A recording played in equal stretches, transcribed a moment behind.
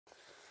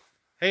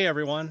Hey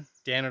everyone,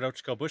 Dan at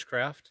Ochiko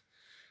Bushcraft.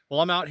 Well,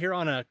 I'm out here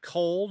on a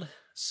cold,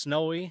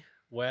 snowy,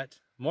 wet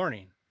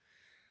morning.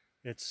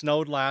 It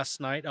snowed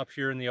last night up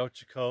here in the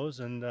Ochikos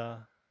and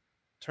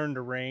turned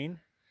to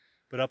rain.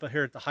 But up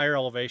here at the higher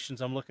elevations,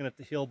 I'm looking at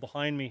the hill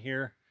behind me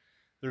here,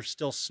 there's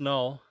still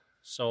snow.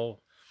 So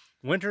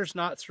winter's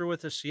not through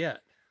with us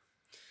yet.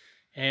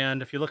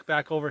 And if you look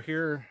back over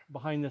here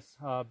behind this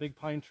big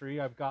pine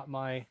tree, I've got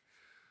my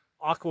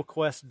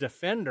AquaQuest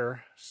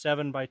Defender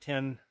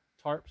 7x10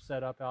 tarp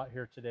set up out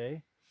here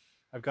today.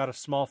 I've got a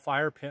small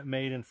fire pit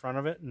made in front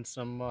of it and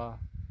some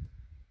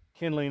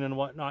kindling and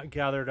whatnot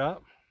gathered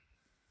up.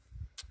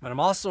 But I'm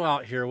also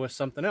out here with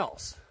something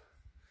else.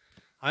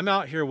 I'm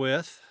out here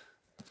with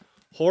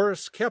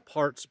Horace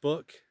Kephart's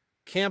book,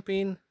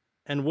 Camping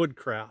and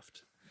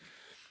Woodcraft.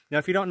 Now,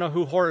 if you don't know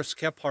who Horace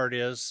Kephart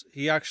is,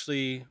 he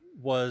actually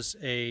was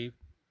a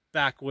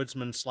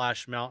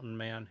backwoodsman / mountain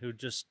man who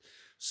just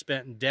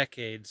spent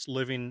decades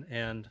living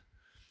and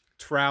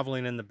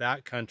traveling in the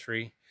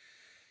backcountry.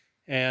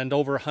 And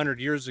over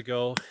 100 years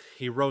ago,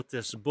 he wrote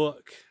this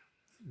book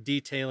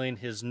detailing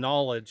his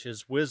knowledge,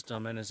 his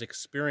wisdom, and his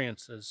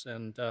experiences.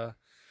 And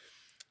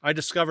I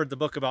discovered the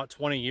book about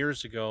 20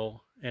 years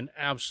ago and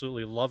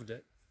absolutely loved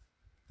it.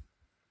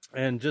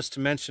 And just to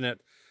mention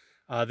it,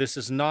 this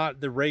is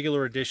not the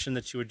regular edition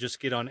that you would just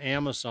get on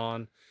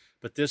Amazon,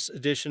 but this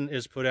edition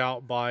is put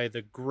out by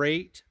the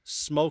Great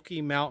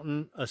Smoky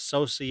Mountain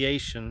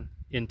Association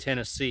in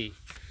Tennessee.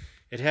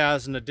 It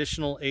has an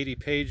additional 80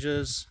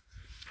 pages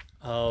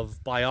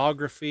of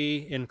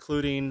biography,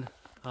 including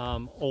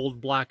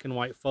old black and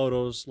white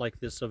photos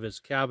like this of his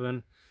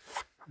cabin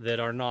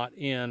that are not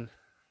in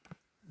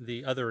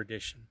the other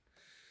edition.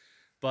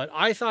 But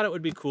I thought it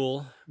would be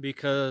cool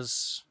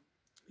because,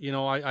 you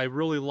know, I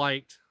really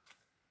liked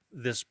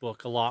this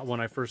book a lot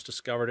when I first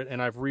discovered it,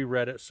 and I've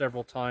reread it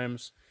several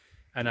times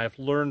and I've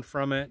learned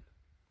from it.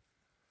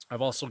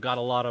 I've also got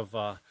a lot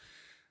of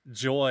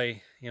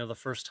joy, you know, the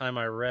first time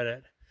I read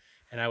it.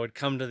 And I would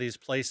come to these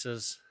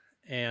places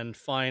and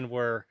find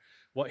where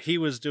what he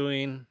was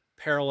doing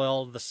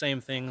paralleled the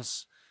same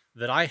things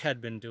that I had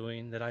been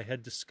doing, that I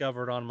had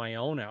discovered on my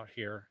own out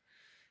here.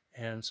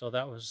 And so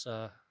that was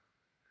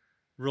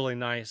really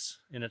nice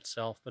in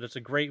itself. But it's a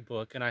great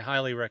book, and I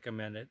highly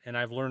recommend it. And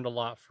I've learned a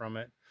lot from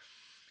it.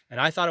 And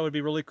I thought it would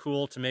be really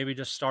cool to maybe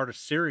just start a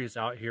series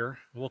out here.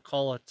 We'll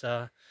call it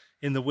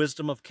In the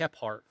Wisdom of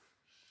Kephart.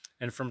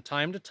 And from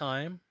time to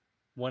time,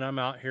 when I'm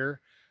out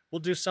here, we'll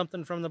do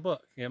something from the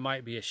book. It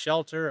might be a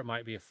shelter, it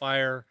might be a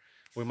fire,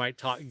 we might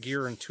talk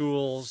gear and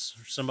tools,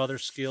 or some other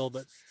skill,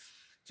 but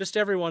just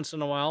every once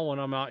in a while when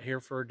I'm out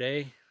here for a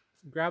day,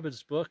 grab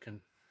his book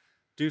and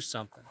do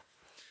something.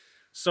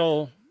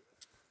 So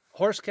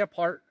Horace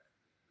Kephart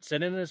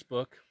said in his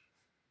book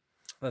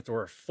that there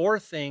were 4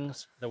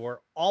 things that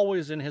were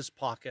always in his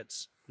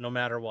pockets no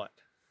matter what.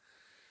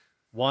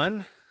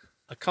 1,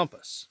 a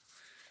compass.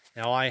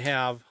 Now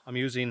I'm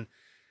using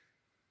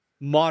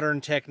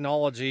modern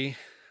technology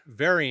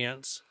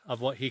variants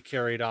of what he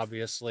carried,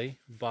 obviously,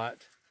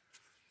 but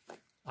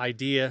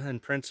idea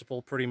and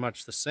principle pretty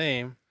much the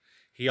same.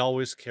 He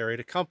always carried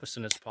a compass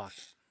in his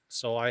pocket.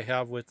 So I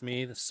have with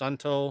me the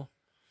Sunto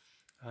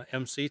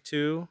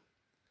MC2,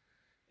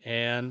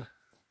 and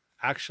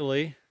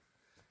actually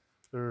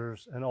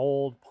there's an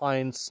old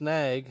pine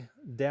snag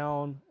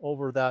down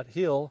over that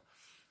hill,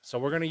 so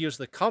we're going to use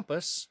the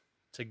compass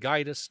to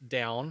guide us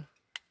down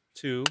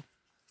to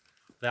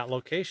that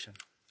location.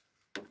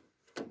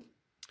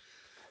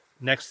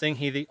 Next thing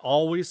he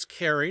always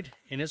carried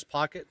in his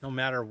pocket, no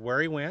matter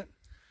where he went,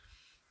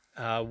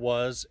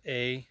 was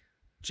a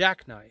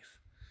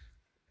jackknife.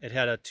 It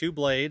had 2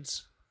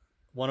 blades.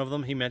 One of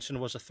them he mentioned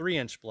was a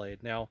 3-inch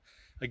blade. Now,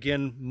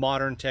 again,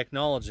 modern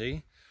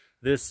technology.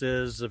 This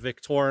is a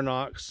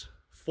Victorinox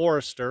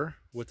Forester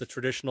with the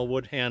traditional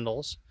wood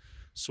handles,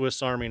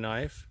 Swiss Army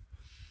knife.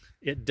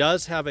 It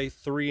does have a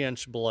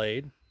 3-inch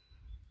blade,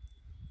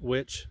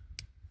 which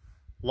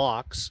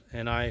locks,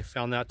 and I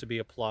found that to be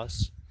a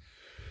plus.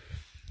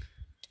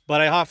 But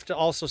I have to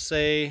also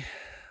say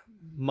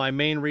my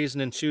main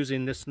reason in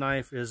choosing this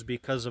knife is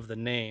because of the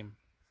name,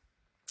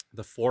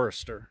 the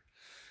Forester.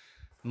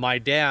 My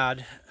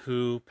dad,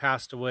 who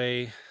passed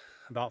away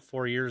about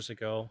 4 years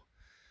ago,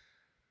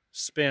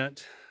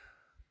 spent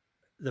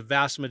the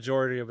vast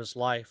majority of his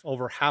life,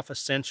 over half a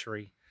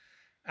century,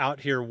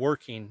 out here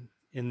working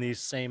in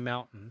these same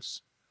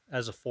mountains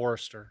as a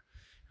forester.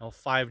 You know,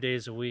 5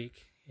 days a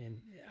week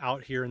and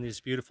out here in these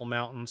beautiful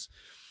mountains.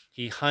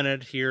 He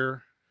hunted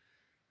here,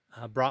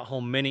 brought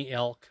home many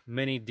elk,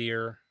 many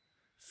deer,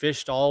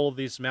 fished all of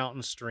these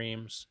mountain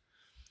streams,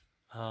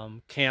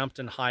 camped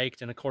and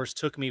hiked, and of course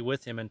took me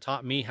with him and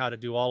taught me how to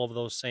do all of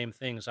those same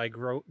things. I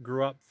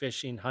grew up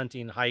fishing,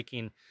 hunting,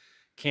 hiking,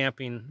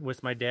 camping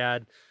with my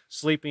dad,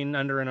 sleeping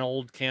under an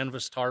old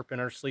canvas tarp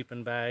in our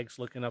sleeping bags,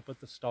 looking up at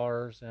the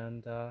stars,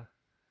 and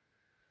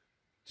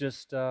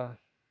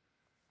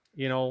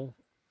you know,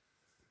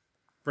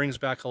 brings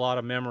back a lot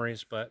of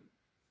memories. But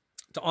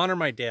to honor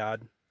my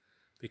dad,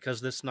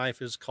 because this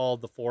knife is called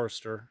the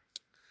Forester,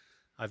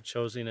 I've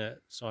chosen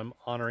it, so I'm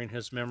honoring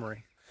his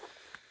memory.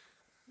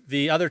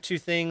 The other two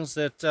things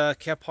that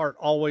Kephart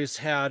always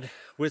had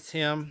with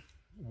him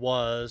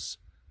was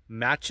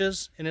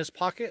matches in his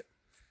pocket.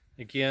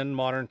 Again,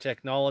 modern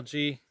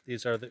technology.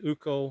 These are the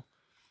UCO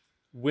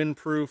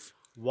windproof,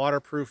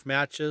 waterproof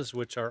matches,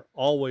 which are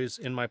always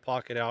in my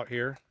pocket out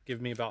here.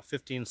 Give me about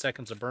 15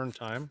 seconds of burn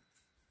time.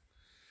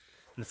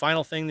 And the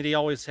final thing that he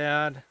always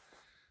had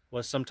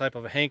was some type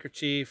of a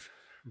handkerchief,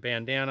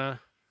 bandana,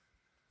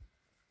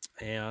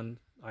 and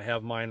I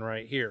have mine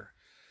right here.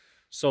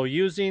 So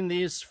using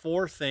these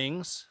four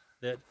things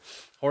that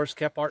Horace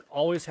Kephart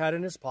always had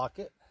in his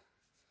pocket,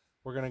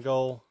 we're going to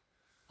go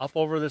up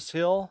over this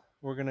hill.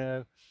 We're going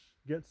to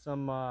get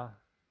some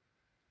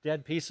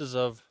dead pieces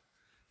of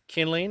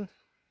kindling.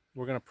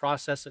 We're going to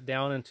process it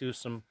down into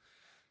some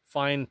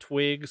fine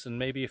twigs and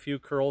maybe a few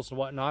curls and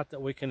whatnot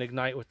that we can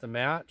ignite with the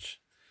match.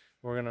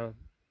 We're going to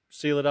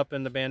seal it up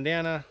in the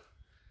bandana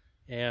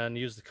and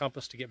use the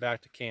compass to get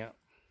back to camp.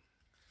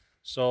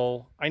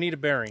 So I need a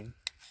bearing.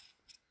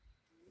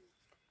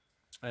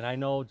 And I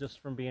know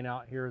just from being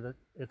out here that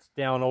it's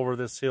down over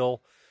this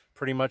hill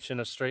pretty much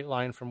in a straight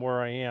line from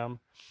where I am.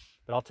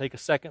 But I'll take a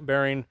second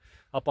bearing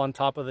up on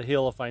top of the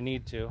hill if I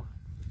need to.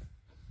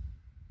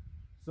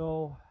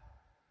 So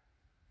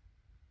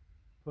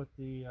put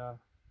the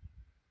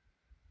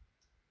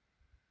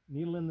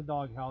needle in the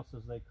doghouse,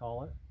 as they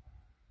call it.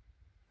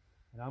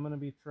 And I'm going to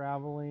be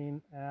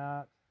traveling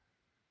at,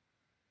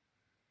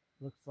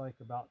 looks like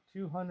about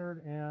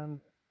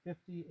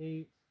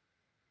 258,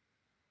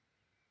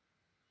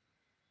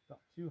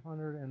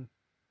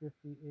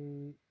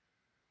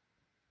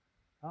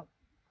 I'll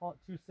call it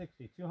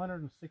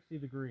 260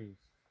 degrees.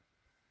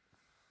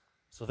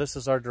 So this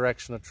is our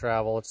direction of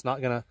travel. It's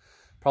not going to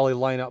probably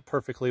line up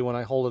perfectly when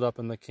I hold it up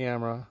in the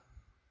camera.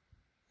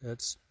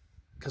 It's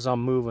because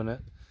I'm moving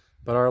it.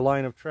 But our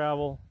line of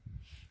travel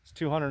is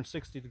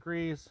 260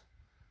 degrees.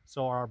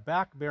 So our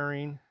back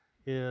bearing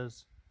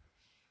is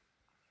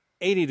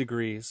 80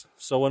 degrees.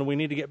 So when we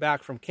need to get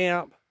back from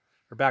camp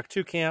or back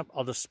to camp,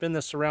 I'll just spin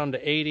this around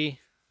to 80,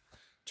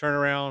 turn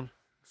around,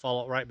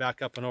 follow it right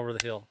back up and over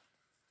the hill.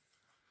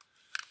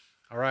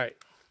 All right,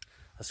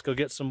 let's go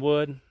get some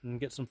wood and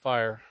get some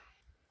fire.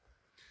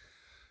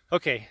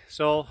 Okay,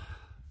 so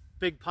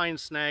big pine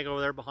snag over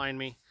there behind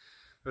me.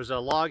 There's a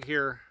log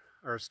here,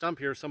 or a stump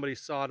here. Somebody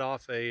sawed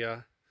off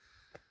a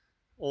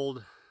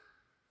old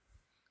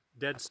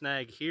dead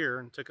snag here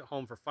and took it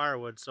home for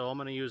firewood. So I'm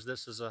going to use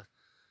this as a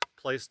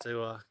place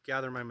to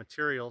gather my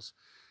materials.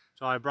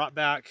 So I brought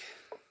back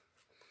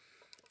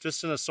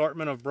just an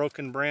assortment of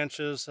broken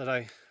branches that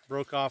I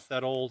broke off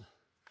that old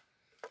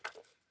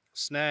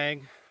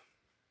snag,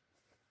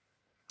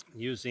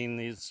 using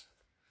these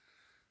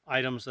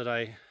items that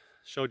I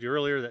showed you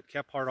earlier that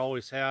Kephart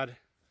always had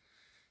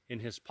in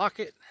his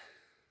pocket.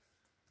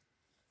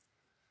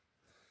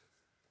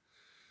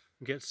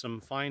 Get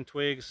some fine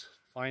twigs,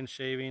 fine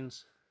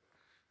shavings,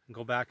 and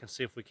go back and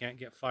see if we can't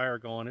get fire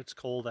going. It's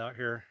cold out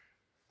here.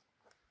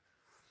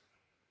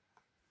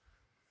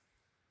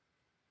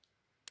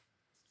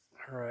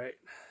 All right.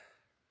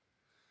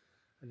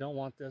 I don't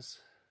want this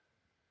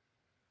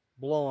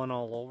blowing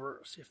all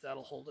over. See if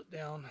that'll hold it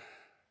down.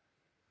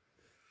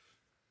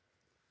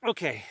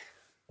 Okay.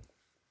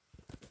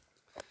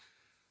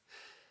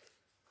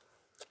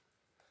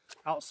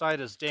 Outside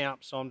is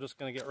damp, so I'm just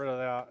going to get rid of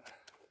that.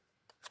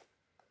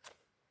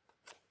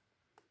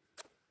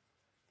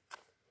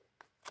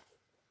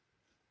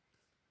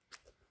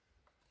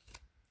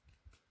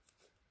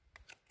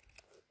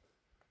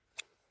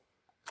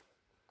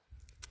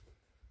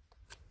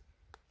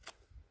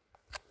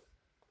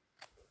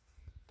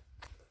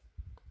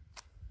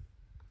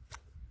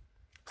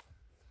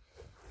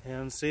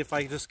 And see if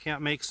I just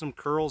can't make some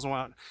curls and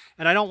what.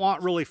 And I don't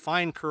want really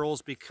fine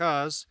curls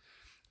because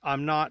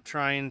I'm not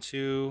trying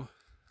to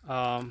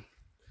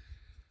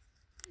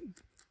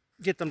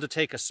get them to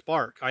take a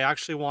spark. I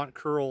actually want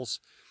curls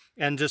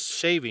and just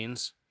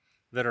shavings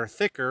that are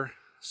thicker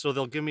so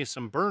they'll give me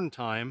some burn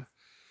time,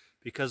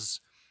 because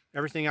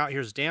everything out here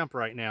is damp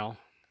right now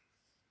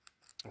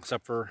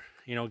except for,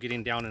 you know,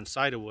 getting down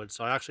inside of wood.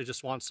 So I actually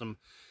just want some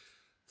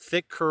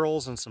thick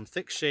curls and some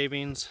thick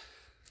shavings,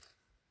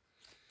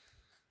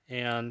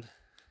 and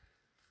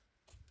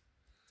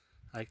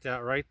like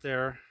that right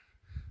there,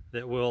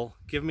 that will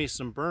give me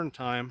some burn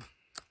time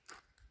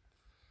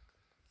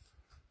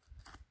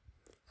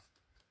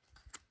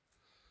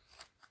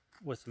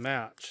with the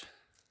match.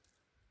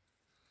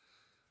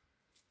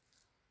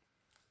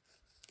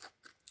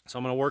 So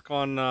I'm going to work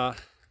on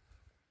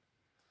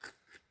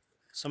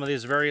some of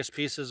these various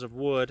pieces of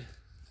wood.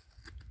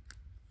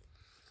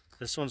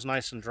 This one's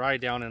nice and dry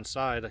down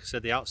inside. Like I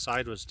said, the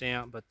outside was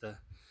damp, but the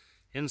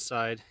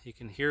inside, you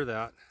can hear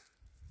that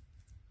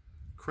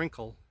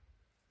crinkle,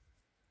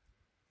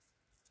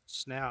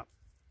 snap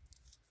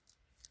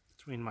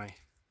between my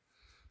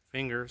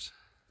fingers.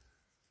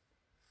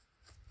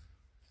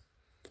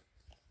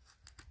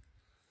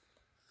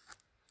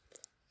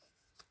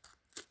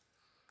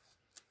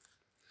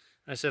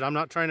 I said, I'm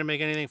not trying to make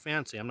anything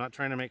fancy. I'm not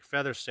trying to make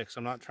feather sticks.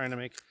 I'm not trying to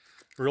make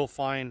real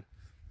fine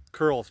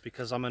curls,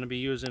 because I'm going to be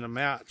using a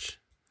match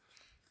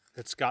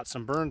that's got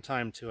some burn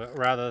time to it,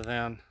 rather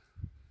than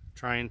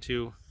trying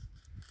to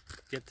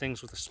get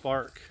things with a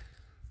spark.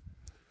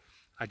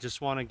 I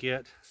just want to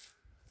get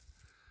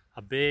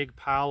a big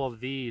pile of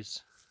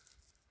these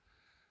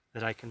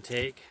that I can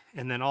take,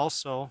 and then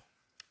also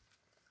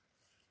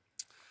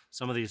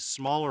some of these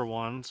smaller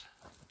ones.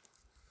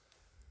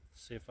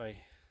 See if I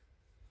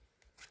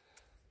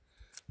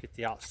get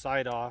the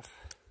outside off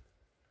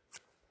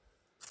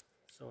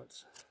so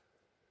it's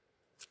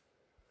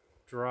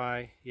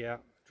dry. Yeah,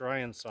 dry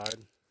inside.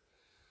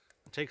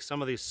 I'll take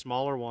some of these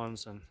smaller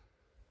ones and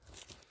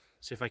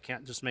see if I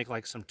can't just make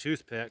like some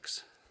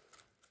toothpicks,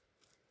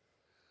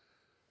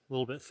 a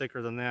little bit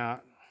thicker than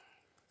that,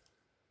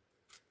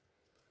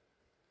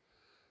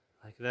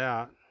 like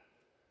that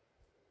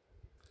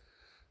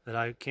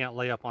I can't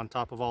lay up on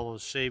top of all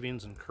those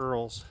shavings and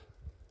curls.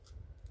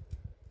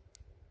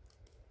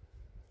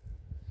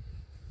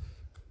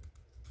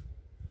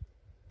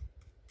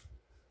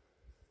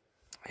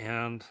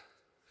 And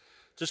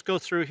just go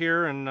through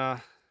here and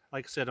like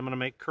I said, I'm going to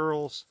make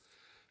curls,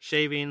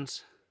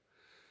 shavings,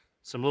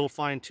 some little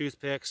fine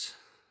toothpicks,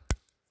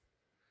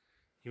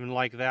 even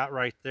like that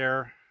right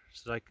there,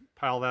 so that I can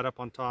pile that up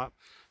on top.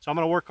 So I'm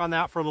going to work on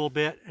that for a little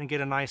bit and get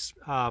a nice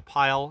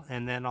pile,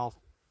 and then I'll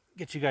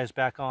get you guys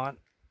back on.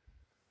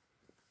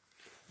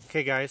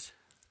 Okay guys,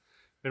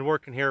 been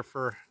working here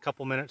for a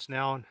couple minutes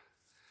now and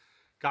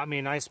got me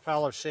a nice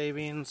pile of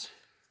shavings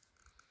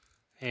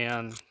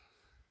and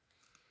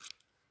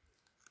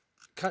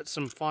cut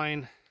some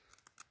fine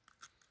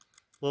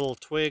little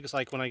twigs.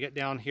 Like when I get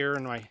down here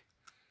and my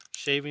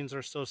shavings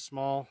are so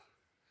small,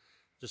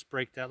 just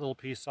break that little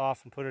piece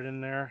off and put it in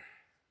there.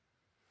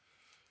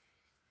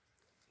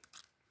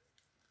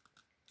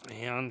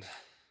 And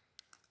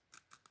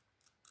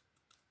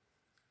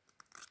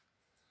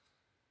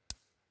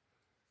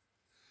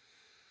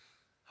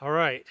all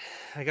right,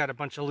 I got a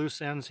bunch of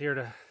loose ends here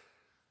to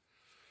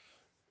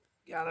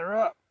gather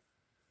up.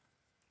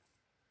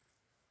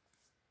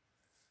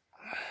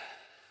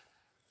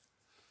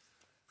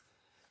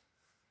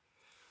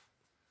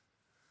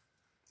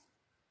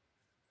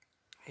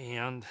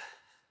 And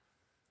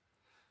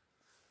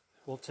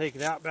we'll take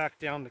that back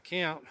down to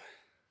camp,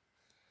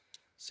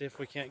 see if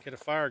we can't get a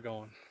fire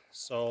going.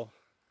 So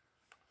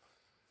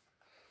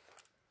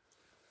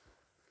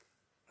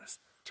let's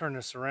turn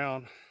this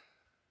around,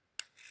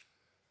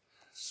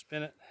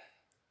 spin it.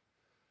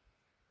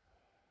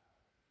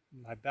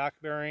 My back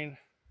bearing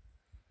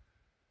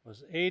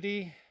was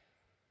 80,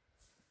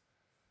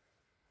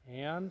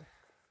 and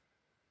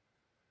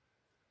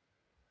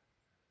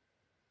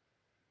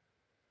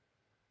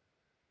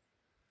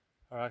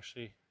or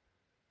actually,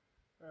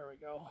 there we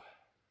go.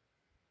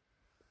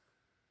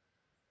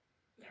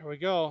 There we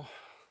go.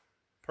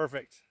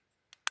 Perfect.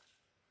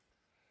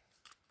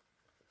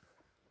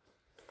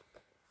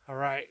 All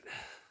right,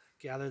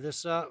 gather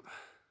this up.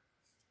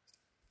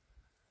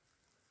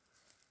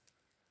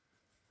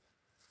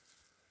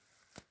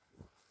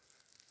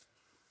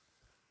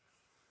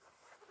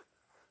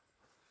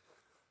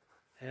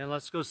 And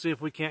let's go see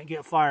if we can't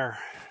get fire.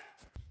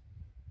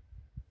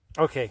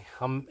 Okay,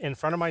 I'm in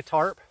front of my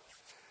tarp.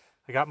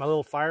 I got my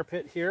little fire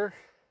pit here.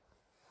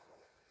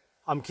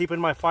 I'm keeping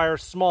my fire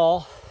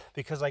small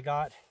because I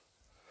got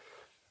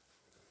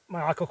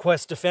my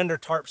AquaQuest Defender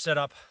tarp set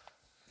up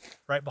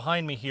right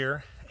behind me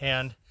here,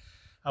 and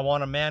I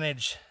want to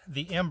manage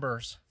the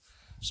embers.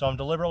 So I'm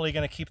deliberately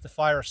going to keep the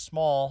fire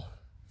small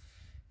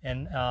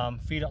and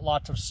feed it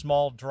lots of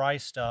small dry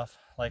stuff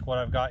like what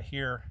I've got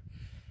here,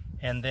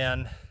 and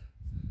then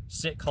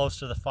sit close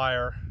to the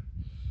fire.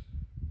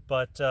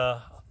 But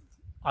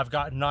I've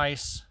got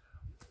nice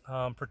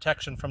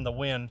protection from the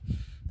wind.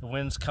 The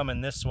wind's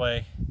coming this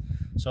way,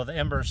 so the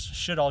embers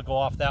should all go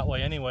off that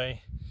way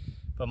anyway,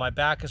 but my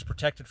back is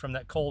protected from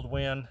that cold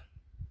wind.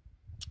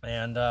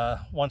 And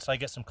once I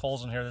get some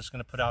coals in here, that's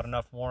going to put out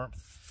enough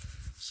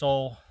warmth.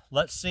 So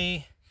let's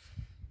see.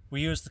 We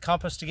used the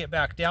compass to get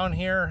back down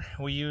here.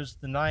 We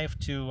used the knife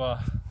to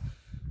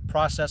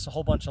process a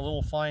whole bunch of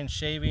little fine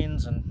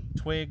shavings and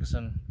twigs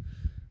and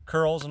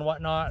curls and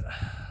whatnot.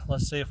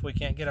 Let's see if we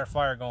can't get our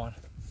fire going.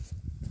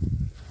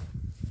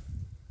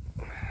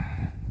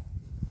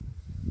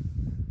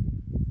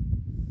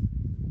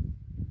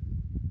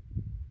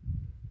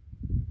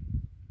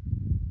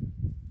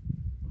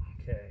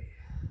 Okay.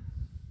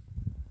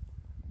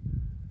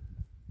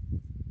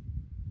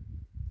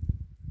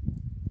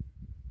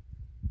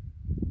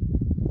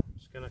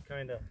 Just gonna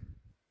kind of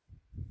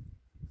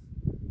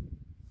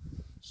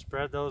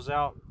spread those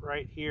out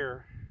right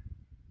here.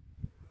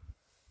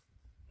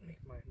 Make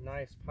my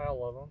nice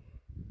pile of them.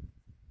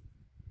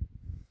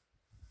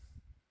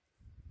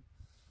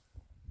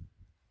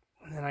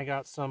 And then I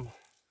got some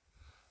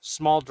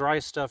small dry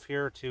stuff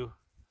here to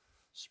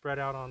spread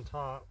out on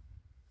top.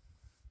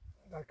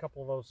 I got a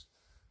couple of those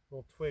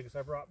little twigs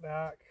I brought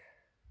back.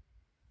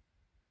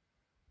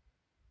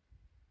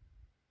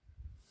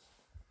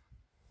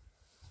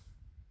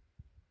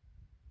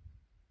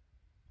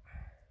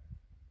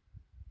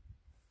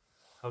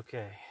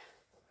 Okay.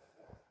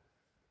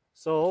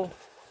 So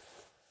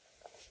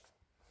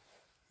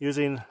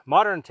using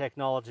modern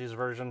technologies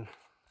version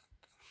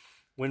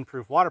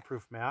windproof,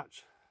 waterproof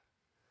match.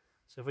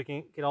 So if we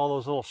can get all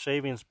those little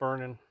shavings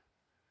burning,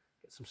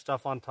 get some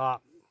stuff on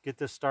top, get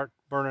this start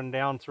burning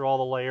down through all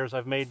the layers.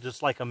 I've made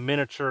just like a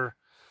miniature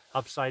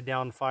upside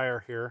down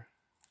fire here.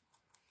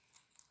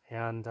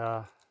 And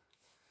I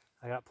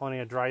got plenty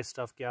of dry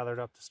stuff gathered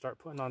up to start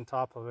putting on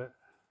top of it.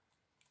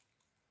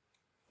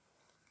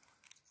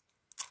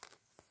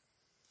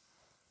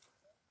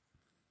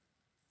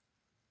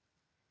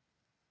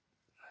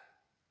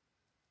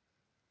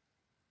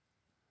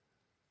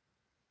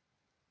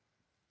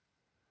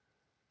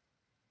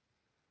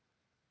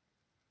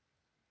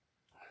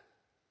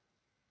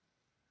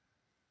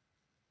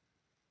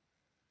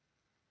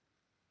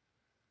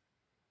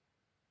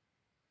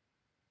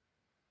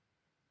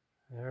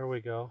 There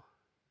we go.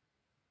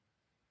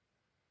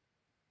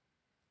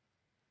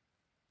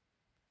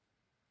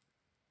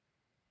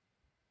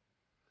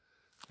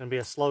 Gonna be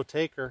a slow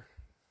taker.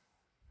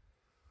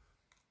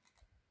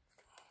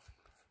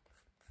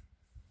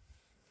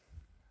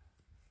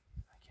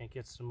 I can't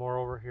get some more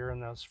over here in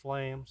those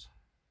flames.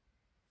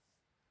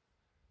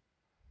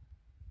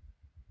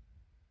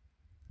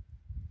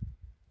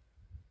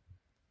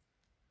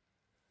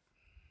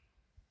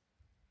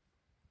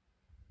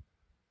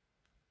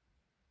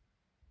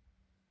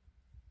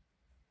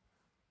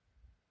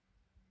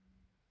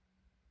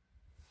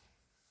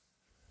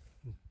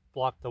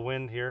 Block the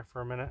wind here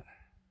for a minute.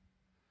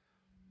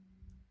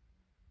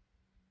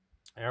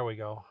 There we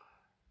go.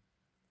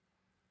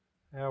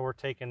 Yeah, we're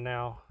taking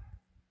now.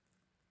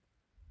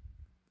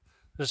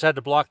 Just had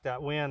to block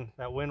that wind.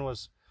 That wind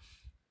was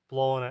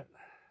blowing it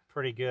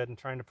pretty good and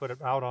trying to put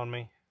it out on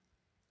me.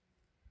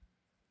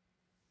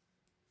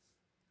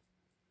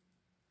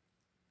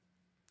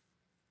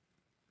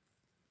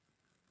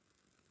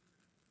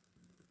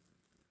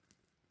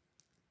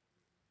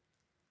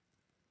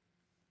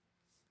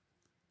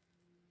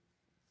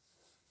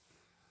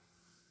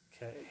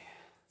 Okay.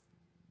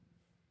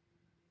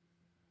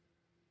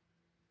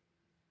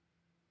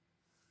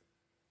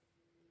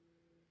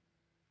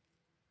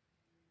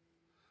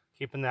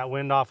 Keeping that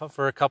wind off it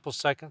for a couple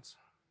seconds.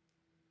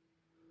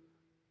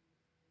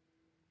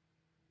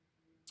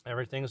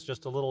 Everything's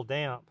just a little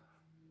damp,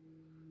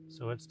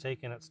 so it's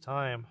taking its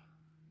time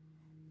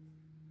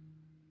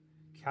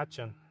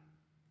catching.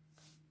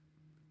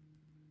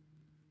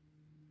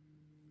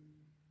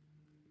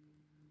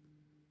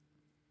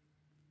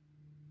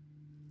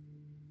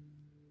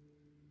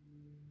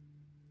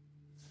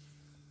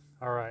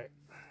 All right,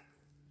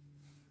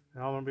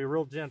 now I'm going to be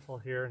real gentle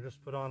here and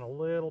just put on a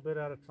little bit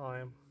at a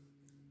time.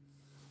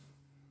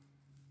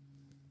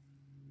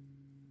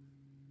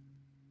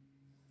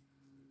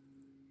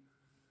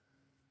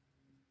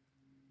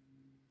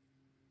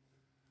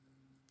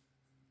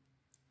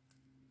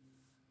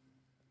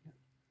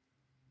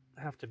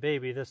 I have to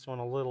baby this one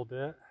a little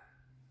bit.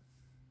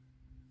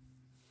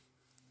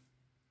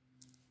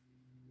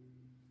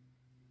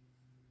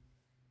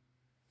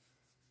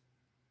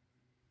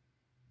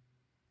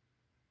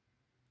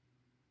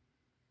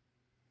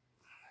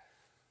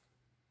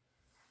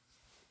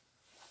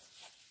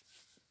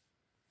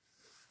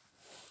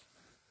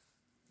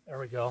 There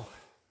we go.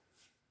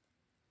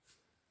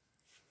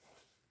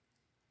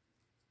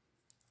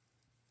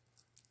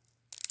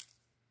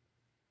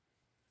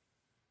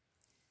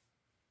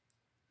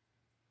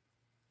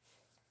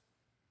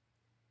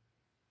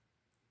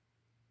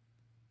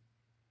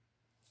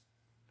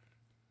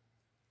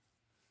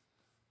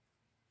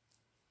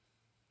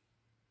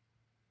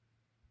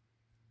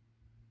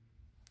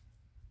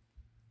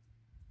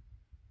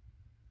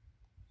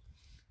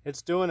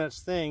 It's doing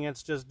its thing,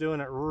 it's just doing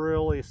it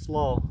really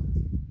slow.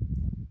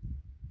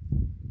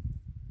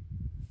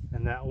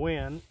 And that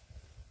wind,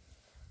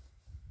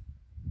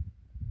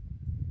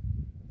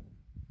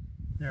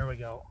 there we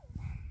go.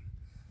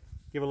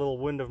 Give a little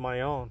wind of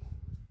my own.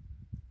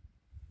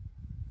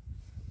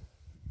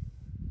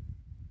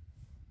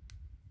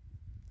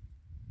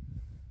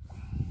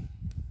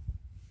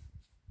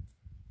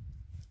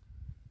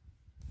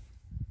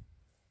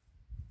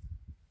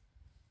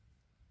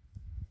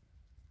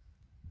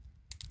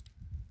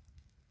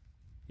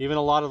 Even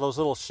a lot of those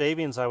little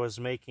shavings I was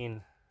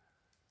making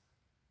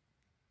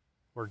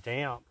were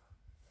damp.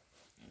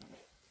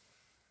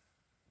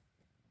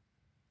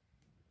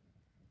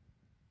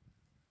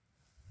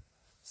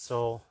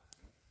 So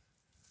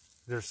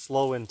they're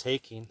slow in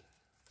taking.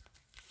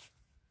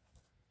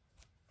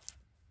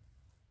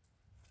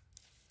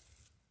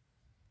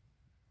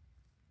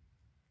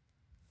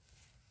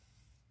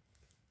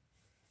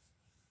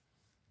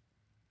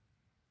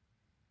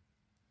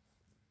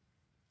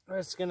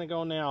 It's gonna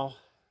go now.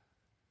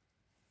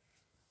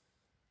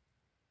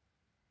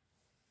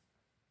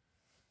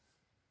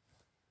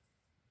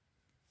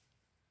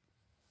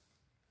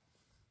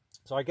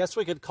 So I guess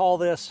we could call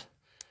this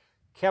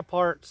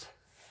Kephart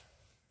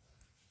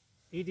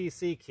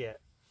EDC kit.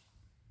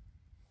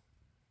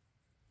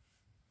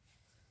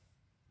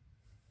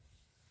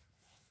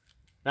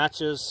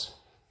 Matches,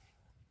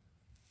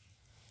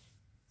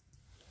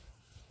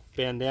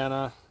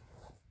 bandana,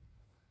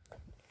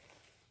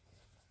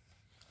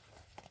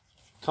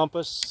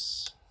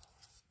 compass,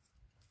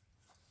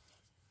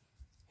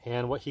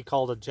 and what he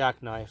called a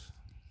jackknife.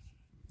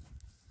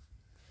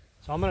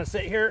 So I'm going to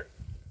sit here,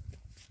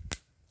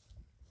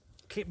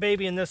 keep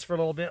babying this for a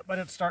little bit, but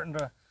it's starting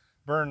to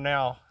burn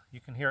now. You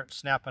can hear it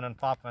snapping and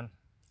popping.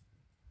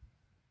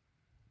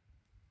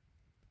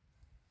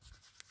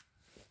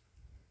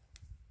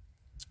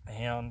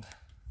 And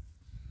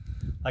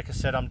like I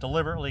said, I'm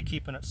deliberately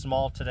keeping it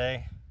small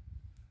today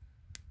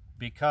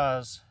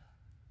because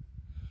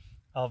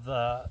of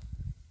the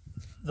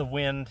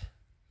wind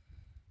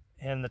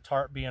and the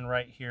tarp being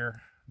right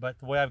here. But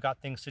the way I've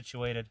got things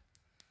situated,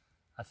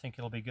 I think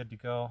it'll be good to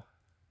go.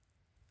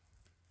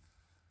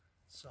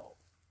 So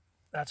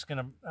that's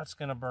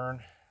gonna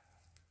burn.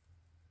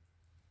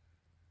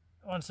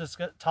 Once this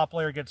top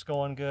layer gets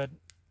going good,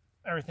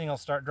 everything will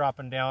start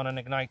dropping down and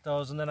ignite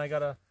those. And then I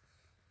got a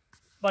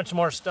bunch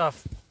more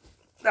stuff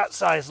that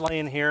size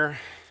laying here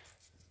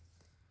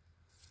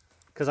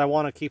because I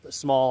want to keep it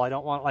small. I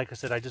don't want, like I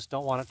said, I just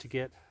don't want it to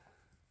get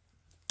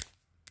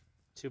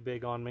too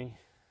big on me.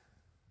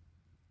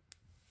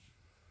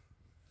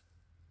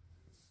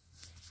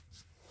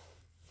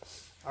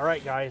 All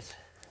right, guys,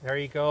 there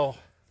you go.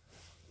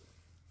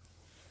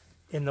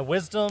 In the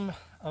wisdom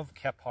of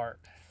Kephart.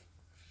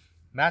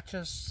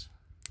 Matches,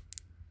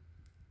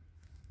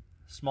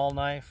 small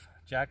knife,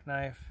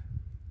 jackknife,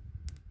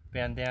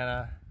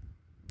 bandana,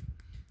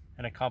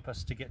 and a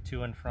compass to get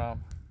to and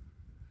from.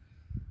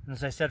 And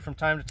as I said, from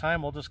time to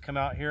time, we'll just come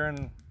out here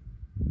and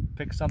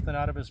pick something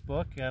out of his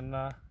book and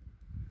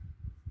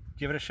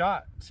give it a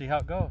shot, see how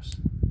it goes.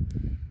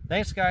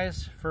 Thanks,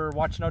 guys, for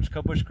watching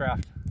Ochoco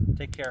Bushcraft.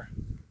 Take care.